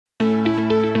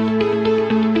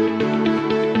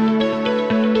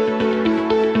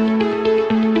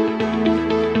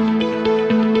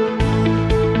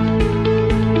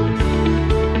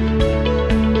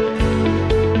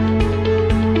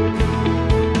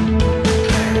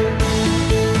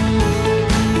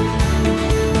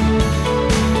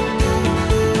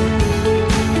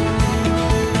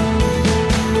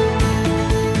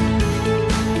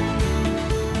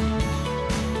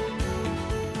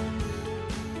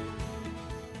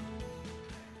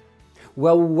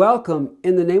Well, welcome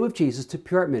in the name of Jesus to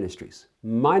Pure Heart Ministries.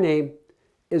 My name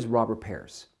is Robert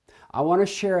Pears. I want to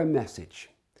share a message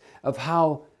of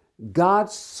how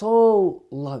God so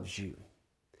loves you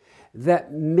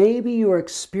that maybe you are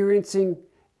experiencing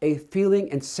a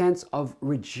feeling and sense of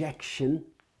rejection,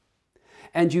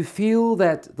 and you feel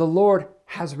that the Lord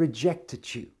has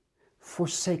rejected you,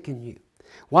 forsaken you.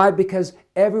 Why? Because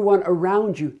everyone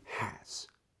around you has.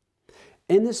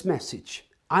 In this message,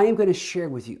 I am going to share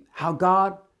with you how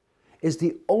God is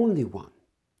the only one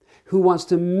who wants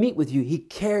to meet with you. He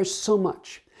cares so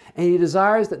much, and He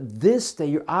desires that this day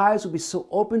your eyes will be so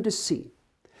open to see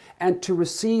and to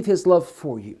receive His love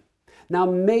for you. Now,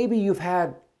 maybe you've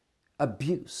had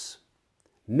abuse.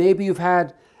 Maybe you've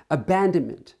had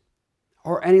abandonment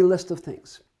or any list of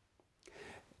things.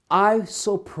 I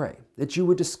so pray that you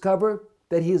would discover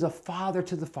that He is a father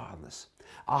to the fatherless,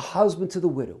 a husband to the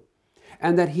widow,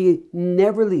 and that He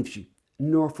never leaves you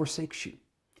nor forsakes you.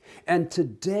 And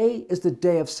today is the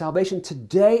day of salvation.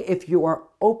 Today, if you are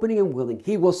opening and willing,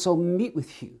 He will so meet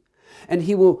with you, and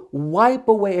He will wipe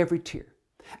away every tear,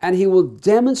 and He will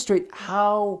demonstrate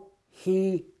how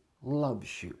He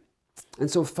loves you.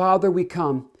 And so, Father, we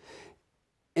come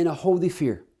in a holy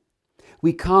fear.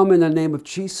 We come in the name of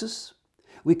Jesus.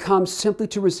 We come simply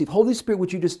to receive. Holy Spirit,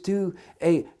 would you just do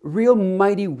a real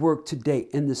mighty work today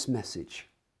in this message?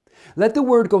 Let the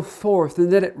word go forth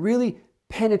and let it really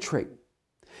penetrate.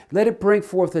 Let it bring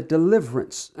forth a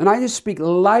deliverance. And I just speak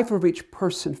life over each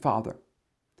person, Father.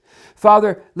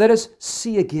 Father, let us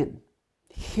see again,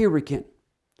 hear again.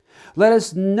 Let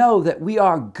us know that we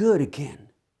are good again,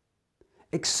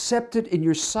 accepted in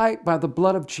your sight by the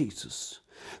blood of Jesus.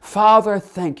 Father, I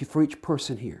thank you for each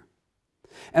person here.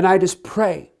 And I just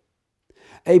pray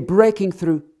a breaking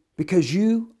through because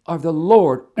you are the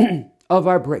Lord of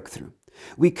our breakthrough.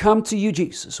 We come to you,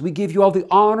 Jesus. We give you all the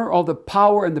honor, all the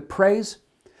power, and the praise.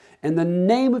 In the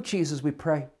name of Jesus, we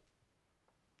pray.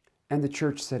 And the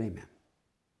church said amen.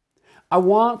 I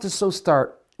want to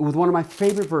start with one of my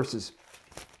favorite verses.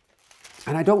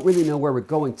 And I don't really know where we're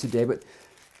going today, but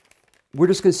we're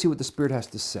just going to see what the Spirit has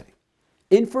to say.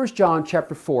 In 1 John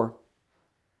chapter 4,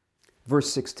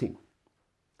 verse 16.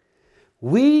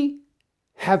 We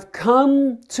have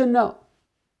come to know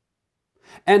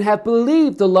and have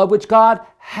believed the love which God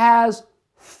has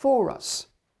for us.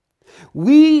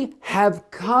 We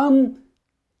have come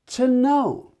to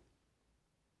know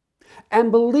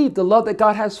and believe the love that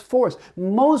God has for us.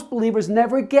 Most believers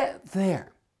never get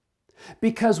there.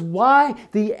 Because why?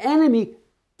 The enemy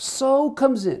so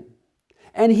comes in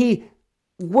and he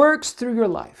works through your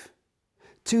life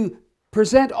to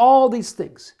present all these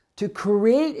things, to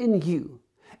create in you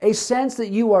a sense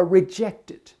that you are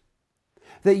rejected,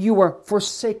 that you are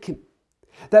forsaken,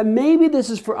 that maybe this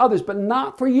is for others, but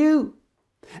not for you.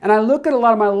 And I look at a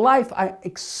lot of my life, I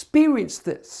experienced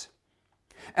this.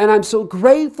 And I'm so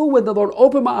grateful when the Lord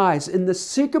opened my eyes in the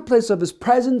secret place of His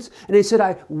presence, and He said,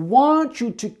 I want you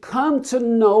to come to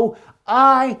know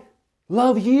I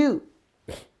love you.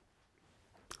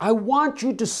 I want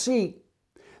you to see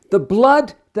the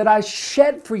blood that I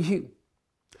shed for you.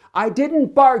 I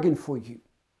didn't bargain for you.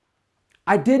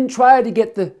 I didn't try to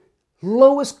get the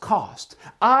lowest cost.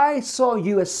 I saw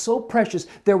you as so precious.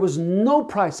 There was no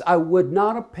price I would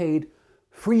not have paid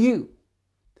for you.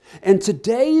 And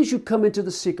today, as you come into the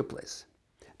secret place,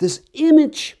 this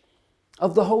image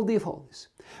of the Holy of Holies,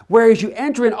 where as you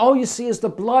enter in, all you see is the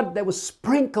blood that was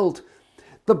sprinkled,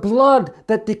 the blood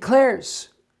that declares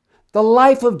the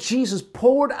life of Jesus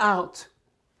poured out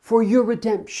for your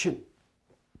redemption.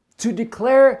 To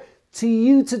declare to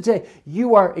you today,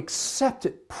 you are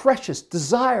accepted, precious,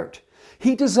 desired.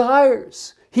 He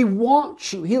desires. He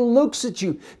wants you. He looks at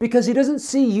you because He doesn't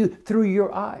see you through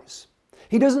your eyes.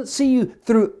 He doesn't see you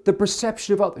through the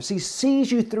perception of others. He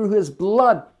sees you through His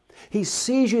blood. He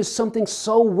sees you as something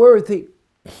so worthy.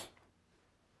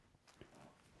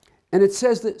 And it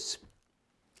says this: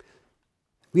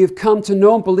 we have come to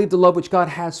know and believe the love which God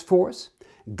has for us.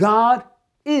 God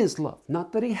is love,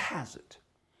 not that He has it.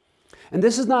 And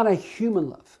this is not a human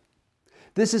love.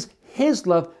 This is His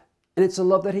love, and it's a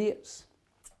love that He is.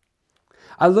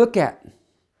 I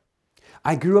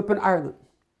grew up in Ireland,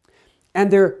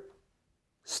 and there are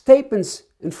statements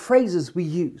and phrases we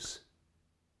use.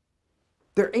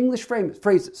 They're English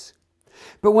phrases.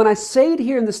 But when I say it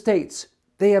here in the States,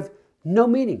 they have no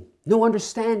meaning, no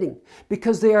understanding,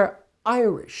 because they are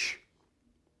Irish.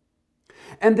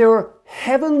 And there are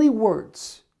heavenly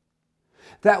words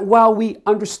that while we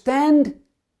understand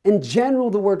in general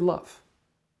the word love,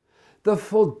 the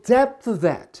full depth of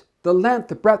that, the length,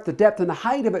 the breadth, the depth, and the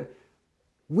height of it,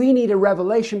 we need a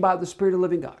revelation by the Spirit of the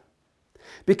living God.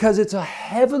 because it's a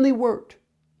heavenly word.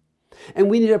 And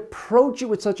we need to approach it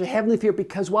with such a heavenly fear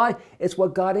because why? It's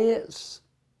what God is.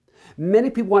 Many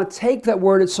people want to take that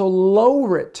word and so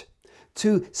lower it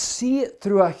to see it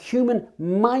through a human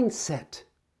mindset.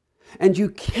 And you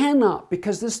cannot,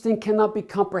 because this thing cannot be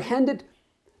comprehended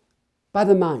by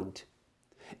the mind.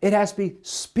 It has to be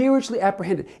spiritually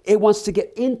apprehended. It wants to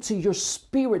get into your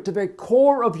spirit, the very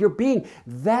core of your being.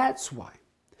 That's why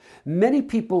many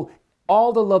people,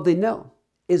 all the love they know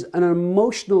is an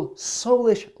emotional,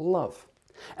 soulish love.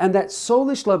 And that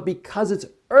soulish love, because it's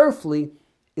earthly,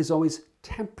 is always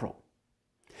temporal.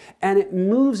 And it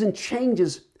moves and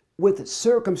changes with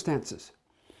circumstances.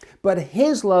 But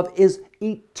His love is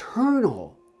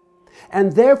eternal.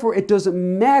 And therefore it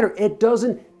doesn't matter. It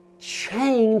doesn't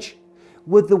change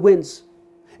with the winds.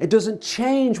 It doesn't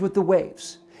change with the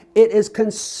waves. It is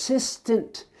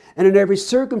consistent. And in every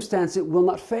circumstance, it will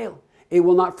not fail. It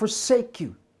will not forsake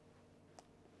you.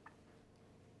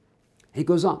 He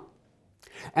goes on.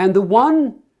 And the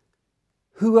one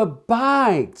who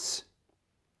abides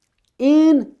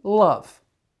in love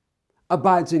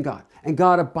abides in God, and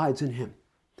God abides in him.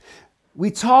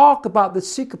 We talk about the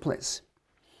secret place,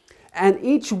 and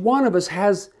each one of us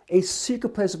has a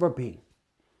secret place of our being.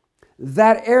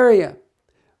 That area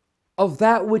of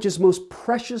that which is most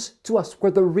precious to us,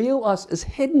 where the real us is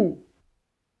hidden.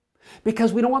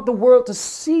 Because we don't want the world to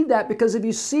see that, because if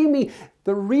you see me,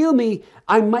 the real me,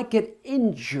 I might get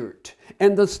injured.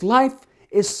 And this life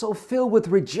is so filled with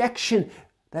rejection,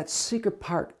 that secret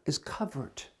part is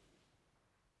covered.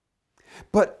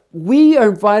 But we are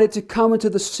invited to come into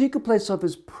the secret place of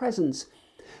His presence,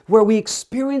 where we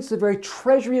experience the very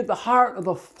treasury of the heart of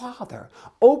the Father,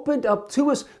 opened up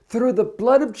to us through the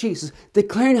blood of Jesus,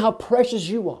 declaring how precious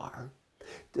you are,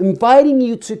 inviting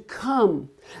you to come,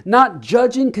 not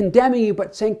judging, condemning you,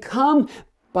 but saying, come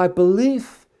by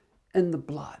belief in the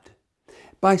blood,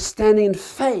 by standing in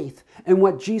faith in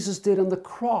what Jesus did on the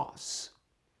cross.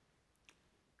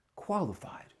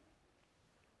 Qualified.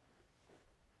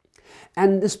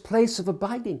 And this place of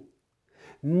abiding,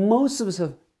 most of us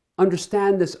have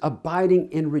understand this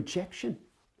abiding in rejection.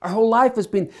 Our whole life has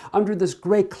been under this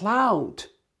gray cloud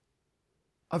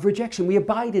of rejection. We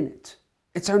abide in it.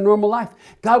 It's our normal life.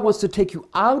 God wants to take you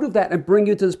out of that and bring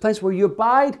you to this place where you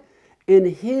abide in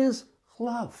His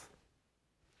love,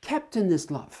 kept in this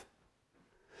love.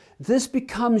 This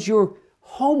becomes your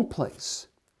home place,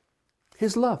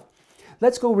 His love.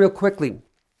 Let's go real quickly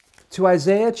to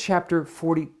Isaiah chapter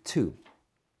 42.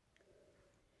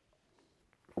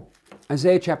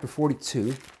 Isaiah chapter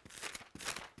 42.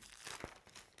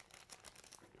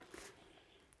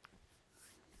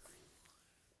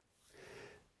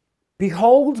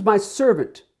 Behold my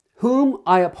servant, whom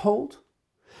I uphold,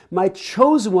 my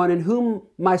chosen one in whom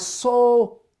my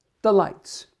soul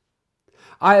delights.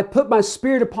 I have put my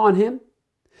spirit upon him,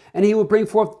 and he will bring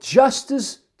forth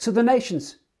justice to the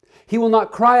nations. He will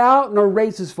not cry out nor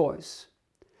raise his voice,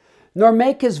 nor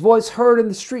make his voice heard in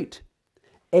the street.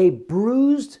 A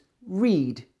bruised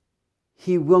reed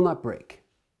he will not break.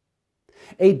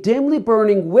 A dimly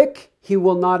burning wick he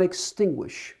will not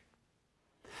extinguish.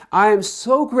 I am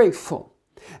so grateful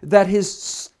that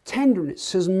His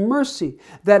tenderness, His mercy,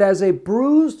 that as a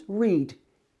bruised reed,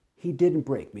 He didn't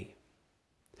break me.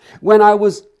 When I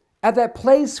was at that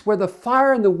place where the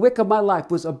fire and the wick of my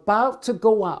life was about to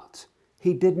go out,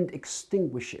 He didn't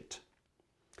extinguish it.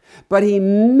 But He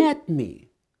met me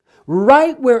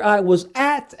right where I was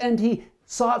at, and He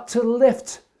sought to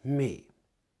lift me.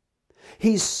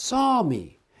 He saw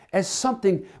me as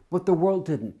something what the world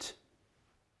didn't.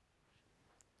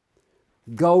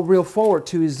 Go real forward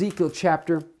to Ezekiel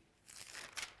chapter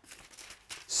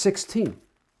 16.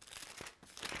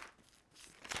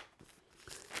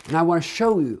 And I want to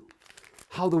show you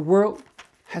how the world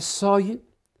has saw you,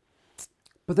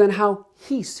 but then how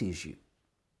He sees you.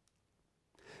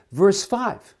 Verse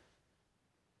 5.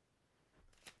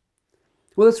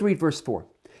 Well, let's read verse 4.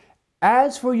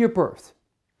 As for your birth,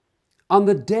 on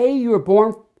the day you were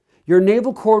born, your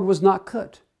navel cord was not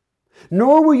cut,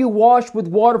 nor were you washed with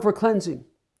water for cleansing.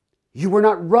 You were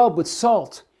not rubbed with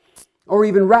salt, or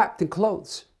even wrapped in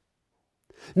clothes.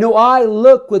 No eye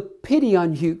looked with pity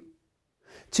on you,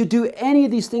 to do any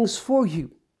of these things for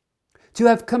you, to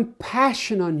have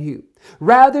compassion on you.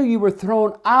 Rather, you were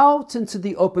thrown out into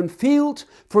the open field,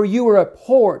 for you were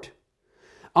abhorred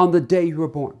on the day you were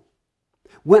born.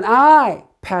 When I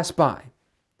passed by,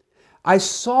 I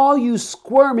saw you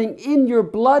squirming in your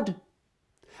blood.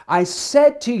 I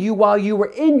said to you while you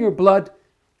were in your blood,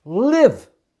 live.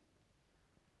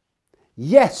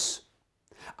 Yes,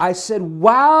 I said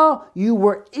while you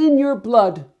were in your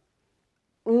blood,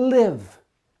 live.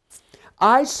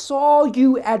 I saw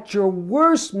you at your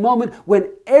worst moment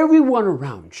when everyone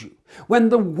around you, when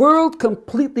the world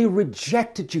completely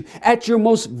rejected you, at your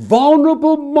most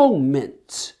vulnerable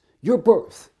moment, your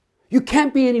birth. You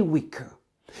can't be any weaker.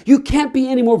 You can't be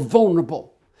any more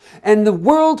vulnerable. And the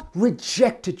world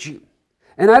rejected you.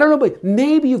 And I don't know, but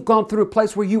maybe you've gone through a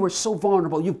place where you were so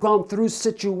vulnerable. You've gone through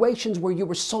situations where you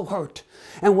were so hurt.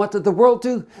 And what did the world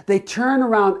do? They turned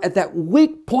around at that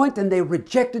weak point and they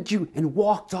rejected you and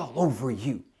walked all over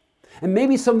you. And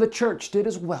maybe some of the church did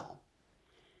as well.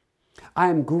 I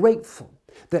am grateful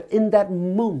that in that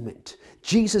moment,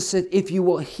 Jesus said, if you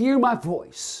will hear my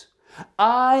voice,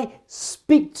 I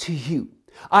speak to you.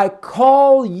 I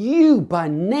call you by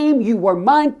name. You are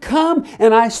mine. Come,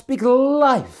 and I speak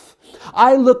life.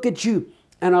 I look at you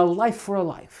and a life for a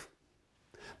life.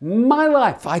 My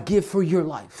life I give for your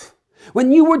life.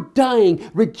 When you were dying,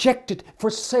 rejected,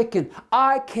 forsaken,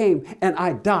 I came and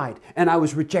I died and I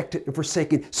was rejected and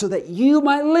forsaken so that you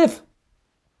might live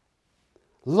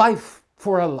life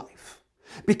for a life.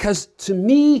 Because to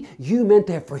me, you meant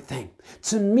everything.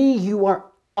 To me, you are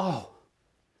all.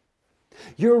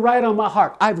 You're right on my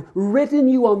heart. I've written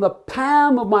you on the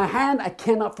palm of my hand. I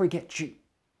cannot forget you,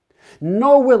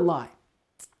 nor will I.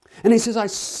 And he says, I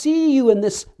see you in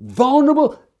this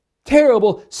vulnerable,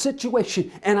 terrible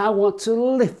situation, and I want to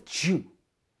lift you,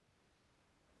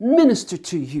 minister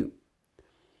to you.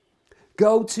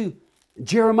 Go to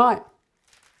Jeremiah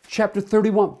chapter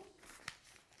 31.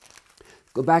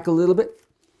 Go back a little bit.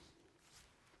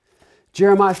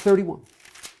 Jeremiah 31.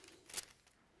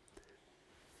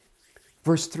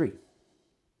 Verse 3.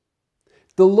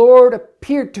 The Lord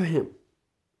appeared to him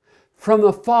from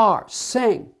afar,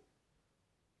 saying,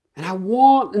 and I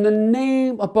want in the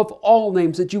name above all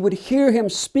names that you would hear him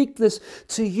speak this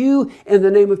to you in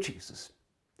the name of Jesus.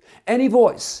 Any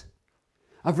voice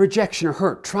of rejection or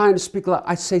hurt trying to speak loud,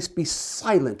 I say be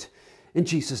silent in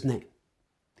Jesus' name.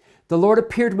 The Lord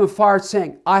appeared to him afar,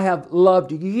 saying, I have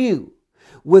loved you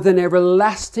with an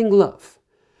everlasting love.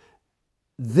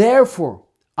 Therefore,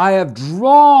 I have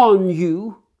drawn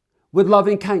you with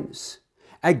loving kindness.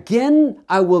 Again,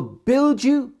 I will build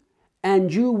you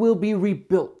and you will be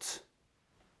rebuilt.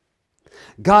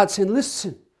 God said,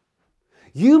 listen,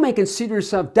 you may consider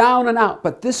yourself down and out,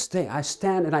 but this day I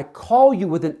stand and I call you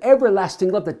with an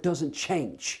everlasting love that doesn't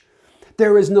change.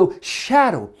 There is no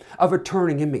shadow of a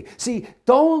turning in me. See,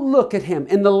 don't look at him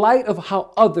in the light of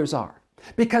how others are,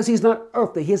 because he's not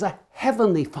earthly. He is a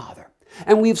heavenly Father.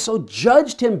 And we've so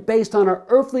judged him based on our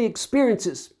earthly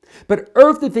experiences. But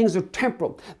earthly things are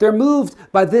temporal. They're moved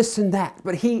by this and that.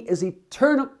 But he is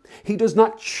eternal. He does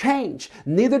not change.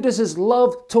 Neither does his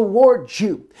love towards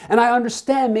you. And I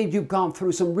understand maybe you've gone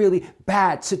through some really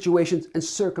bad situations and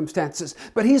circumstances.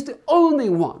 But he's the only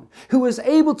one who is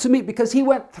able to meet, because he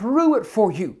went through it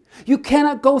for you. You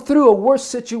cannot go through a worse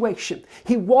situation.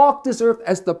 He walked this earth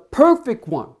as the perfect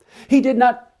one. He did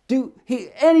not do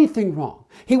anything wrong.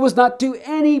 He was not due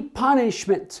any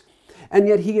punishment. And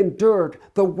yet he endured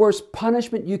the worst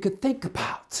punishment you could think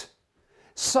about.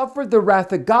 Suffered the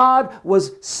wrath of God,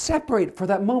 was separated for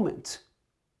that moment.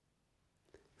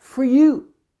 For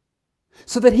you.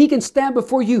 So that he can stand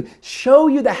before you, show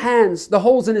you the hands, the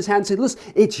holes in his hands, say, listen,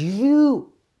 it's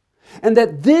you. And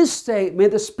that this day, may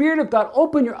the Spirit of God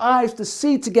open your eyes to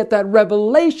see, to get that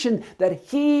revelation that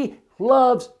he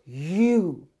loves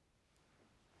you.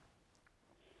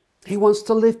 He wants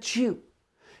to lift you.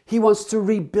 He wants to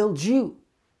rebuild you.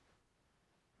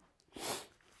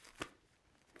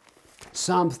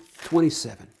 Psalm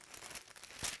 27.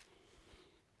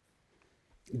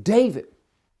 David,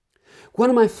 one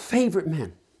of my favorite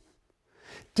men.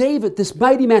 David, this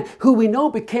mighty man who we know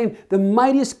became the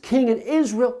mightiest king in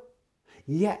Israel,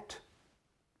 yet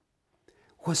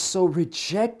was so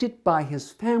rejected by his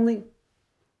family,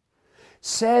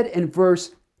 said in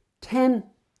verse 10,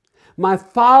 my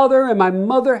father and my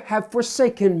mother have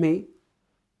forsaken me,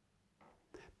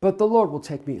 but the Lord will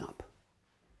take me up.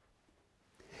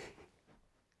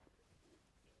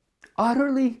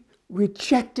 Utterly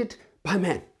rejected by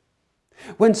men.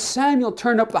 When Samuel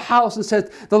turned up the house and said,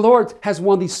 the Lord has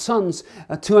one of these sons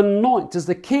to anoint as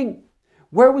the king,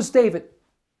 where was David?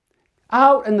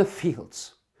 Out in the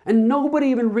fields. And nobody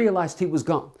even realized he was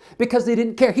gone, because they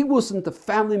didn't care. He wasn't the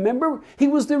family member. He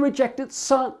was the rejected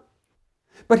son.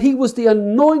 But he was the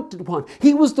anointed one.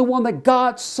 He was the one that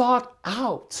God sought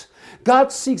out.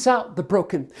 God seeks out the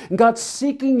broken. And God's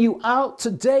seeking you out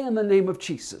today in the name of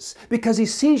Jesus. Because he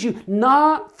sees you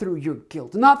not through your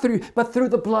guilt, but through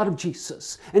the blood of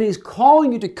Jesus. And he's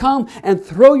calling you to come and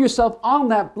throw yourself on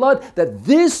that blood, that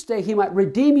this day he might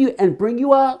redeem you and bring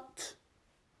you out.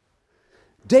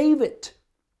 David,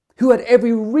 who had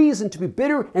every reason to be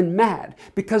bitter and mad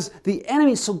because the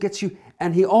enemy so gets you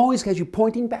and he always has you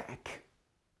pointing back.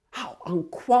 How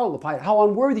unqualified, how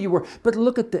unworthy you were. But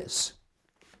look at this.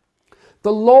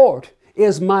 The Lord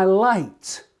is my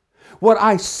light. What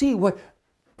I see, what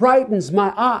brightens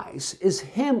my eyes is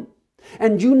Him.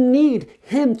 And you need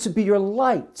Him to be your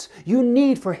light. You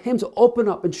need for Him to open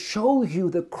up and show you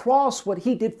the cross, what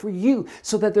He did for you,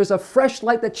 so that there's a fresh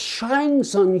light that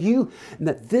shines on you, and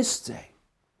that this day,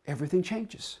 everything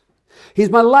changes. He's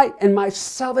my light and my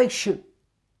salvation.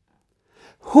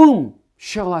 Whom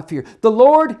shall I fear? The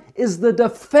Lord is the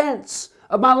defense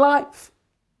of my life.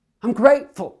 I'm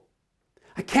grateful.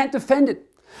 I can't defend it.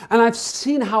 And I've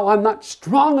seen how I'm not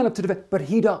strong enough to defend, but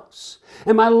He does.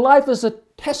 And my life is a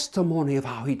testimony of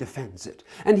how He defends it.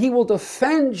 And He will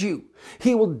defend you.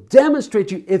 He will demonstrate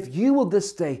you if you will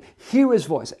this day hear His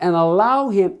voice and allow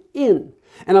Him in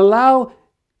and allow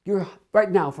your right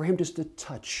now for Him just to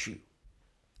touch you.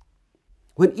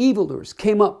 When evildoers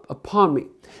came up upon me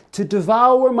to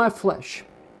devour my flesh,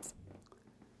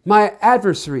 my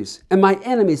adversaries and my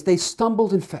enemies, they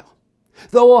stumbled and fell.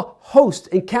 Though a host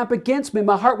encamp against me,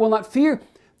 my heart will not fear.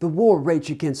 The war rage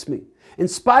against me. In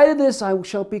spite of this, I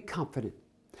shall be confident.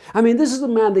 I mean, this is the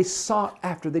man they sought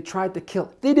after. They tried to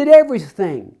kill. They did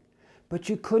everything, but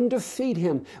you couldn't defeat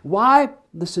him. Why?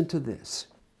 Listen to this.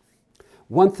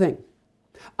 One thing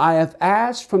I have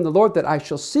asked from the Lord, that I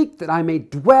shall seek, that I may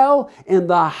dwell in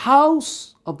the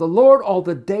house of the Lord all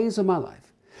the days of my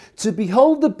life, to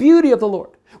behold the beauty of the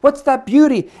Lord. What's that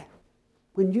beauty?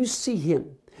 When you see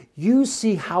Him, you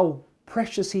see how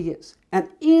precious He is. And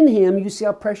in Him, you see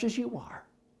how precious you are.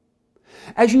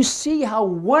 As you see how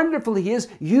wonderful He is,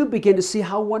 you begin to see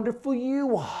how wonderful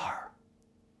you are.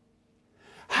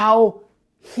 How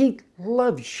He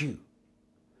loves you.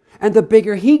 And the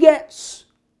bigger He gets,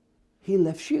 He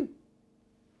lifts you.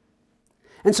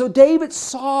 And so David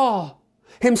saw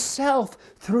himself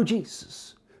through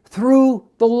Jesus, through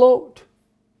the Lord.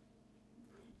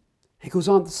 He goes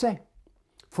on to say,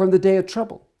 for in the day of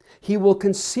trouble, He will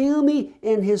conceal me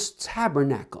in His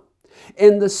tabernacle.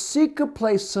 In the secret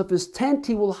place of His tent,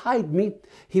 He will hide me.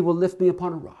 He will lift me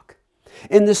upon a rock.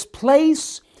 In this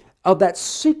place of that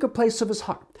secret place of His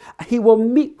heart, He will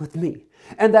meet with me.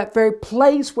 And that very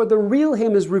place where the real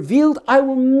Him is revealed, I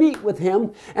will meet with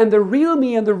Him. And the real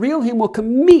me and the real Him will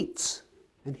come meet.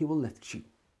 And He will lift you.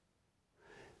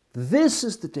 This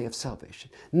is the day of salvation.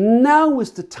 Now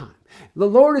is the time. The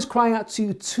Lord is crying out to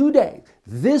you today.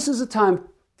 This is the time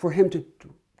for Him to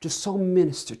just so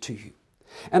minister to you.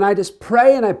 And I just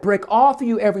pray and I break off of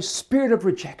you every spirit of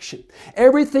rejection,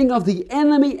 everything of the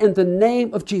enemy in the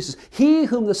name of Jesus. He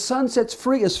whom the Son sets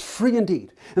free is free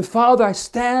indeed. And Father, I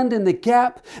stand in the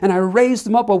gap and I raise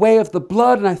them up a way of the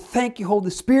blood. And I thank you, Holy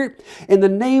Spirit, in the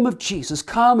name of Jesus.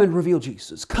 Come and reveal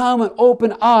Jesus. Come and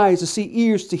open eyes to see,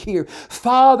 ears to hear.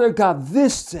 Father God,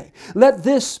 this day, let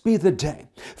this be the day.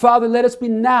 Father, let us be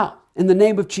now, in the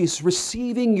name of Jesus,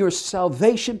 receiving your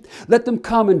salvation. Let them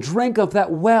come and drink of that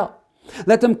well.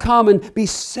 Let them come and be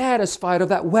satisfied of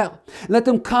that well. Let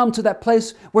them come to that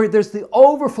place where there's the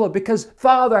overflow, because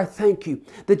Father, I thank you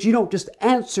that you don't just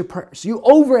answer prayers, you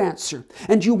over answer.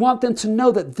 And you want them to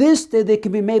know that this day they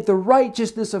can be made the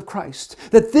righteousness of Christ,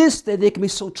 that this day they can be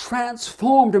so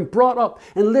transformed and brought up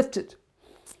and lifted.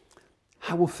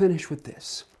 I will finish with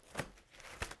this.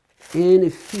 In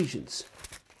Ephesians,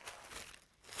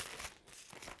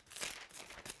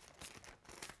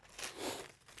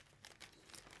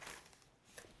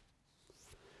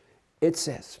 it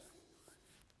says,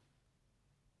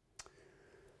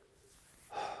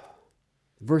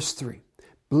 verse 3,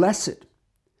 blessed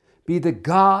be the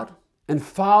God and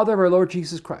Father of our Lord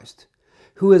Jesus Christ,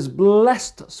 who has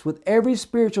blessed us with every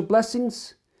spiritual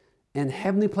blessings in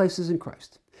heavenly places in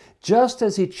Christ, just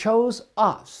as He chose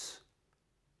us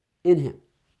in Him.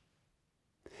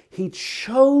 He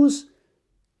chose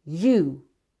you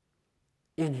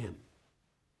in Him.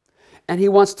 And He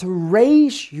wants to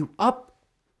raise you up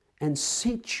and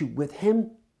seat you with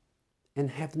Him in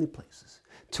heavenly places.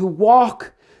 To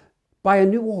walk by a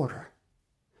new order.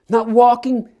 Not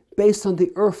walking based on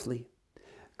the earthly,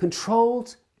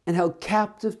 controlled and held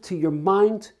captive to your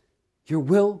mind, your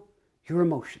will, your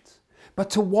emotions.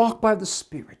 But to walk by the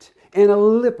Spirit in a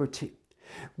liberty,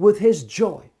 with His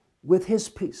joy, with His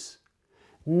peace,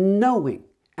 knowing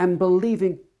and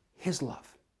believing His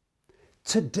love.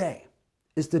 Today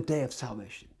is the day of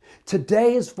salvation.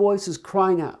 Today His voice is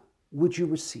crying out. Would you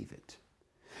receive it?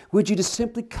 Would you just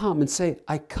simply come and say,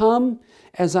 I come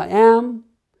as I am,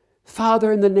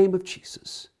 Father, in the name of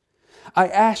Jesus. I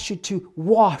ask you to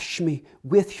wash me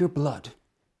with your blood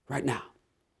right now.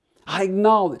 I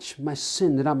acknowledge my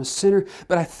sin, that I'm a sinner,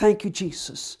 but I thank you,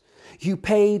 Jesus. You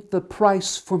paid the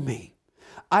price for me.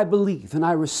 I believe and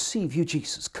I receive you,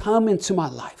 Jesus. Come into my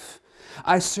life.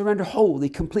 I surrender wholly,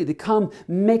 completely. Come,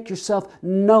 make yourself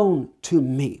known to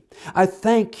me. I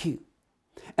thank you,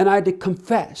 and I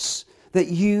confess that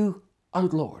you are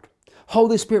Lord.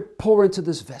 Holy Spirit, pour into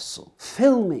this vessel.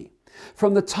 Fill me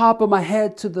from the top of my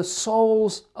head to the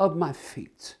soles of my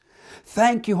feet.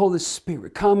 Thank you, Holy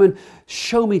Spirit. Come and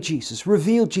show me Jesus.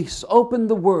 Reveal Jesus. Open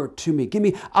the word to me. Give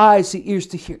me eyes and ears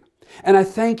to hear. And I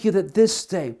thank you that this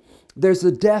day there's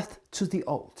a death to the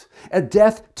old, a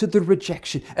death to the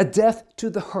rejection, a death to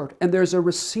the hurt, and there's a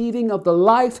receiving of the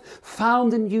life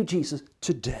found in you, Jesus,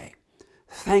 today.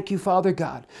 Thank you, Father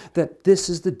God, that this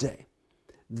is the day.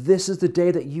 This is the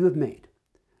day that you have made.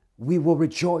 We will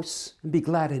rejoice and be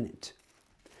glad in it.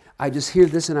 I just hear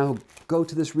this, and I'll go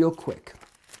to this real quick.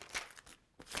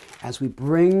 As we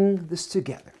bring this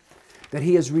together, that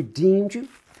He has redeemed you,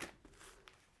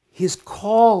 He has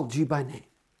called you by name,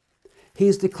 He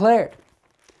has declared.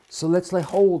 So let's lay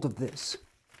hold of this.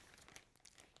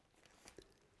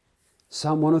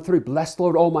 Psalm 103, bless the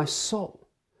Lord, all my soul,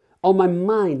 all my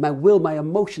mind, my will, my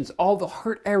emotions, all the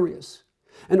hurt areas,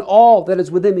 and all that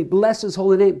is within me. Bless His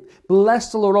holy name.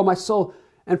 Bless the Lord, all my soul,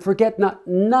 and forget not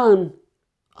none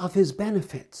of His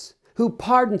benefits, who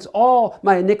pardons all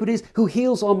my iniquities, who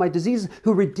heals all my diseases,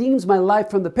 who redeems my life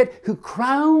from the pit, who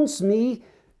crowns me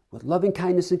with loving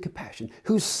kindness and compassion,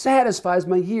 who satisfies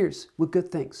my years with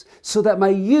good things, so that my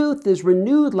youth is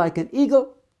renewed like an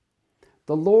eagle.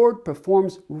 The Lord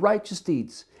performs righteous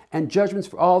deeds and judgments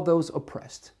for all those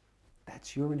oppressed.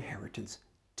 That's your inheritance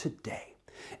today.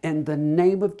 In the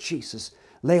name of Jesus,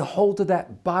 lay hold of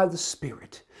that by the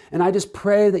Spirit. And I just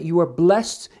pray that you are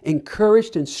blessed,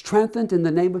 encouraged, and strengthened in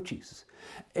the name of Jesus.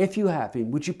 If you have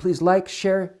been, would you please like,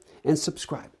 share, and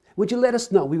subscribe? Would you let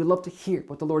us know? We would love to hear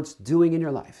what the Lord's doing in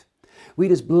your life. We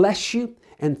just bless you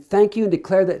and thank you and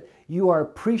declare that you are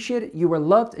appreciated, you are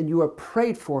loved, and you are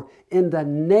prayed for in the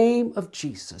name of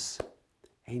Jesus.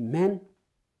 Amen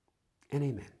and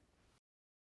amen.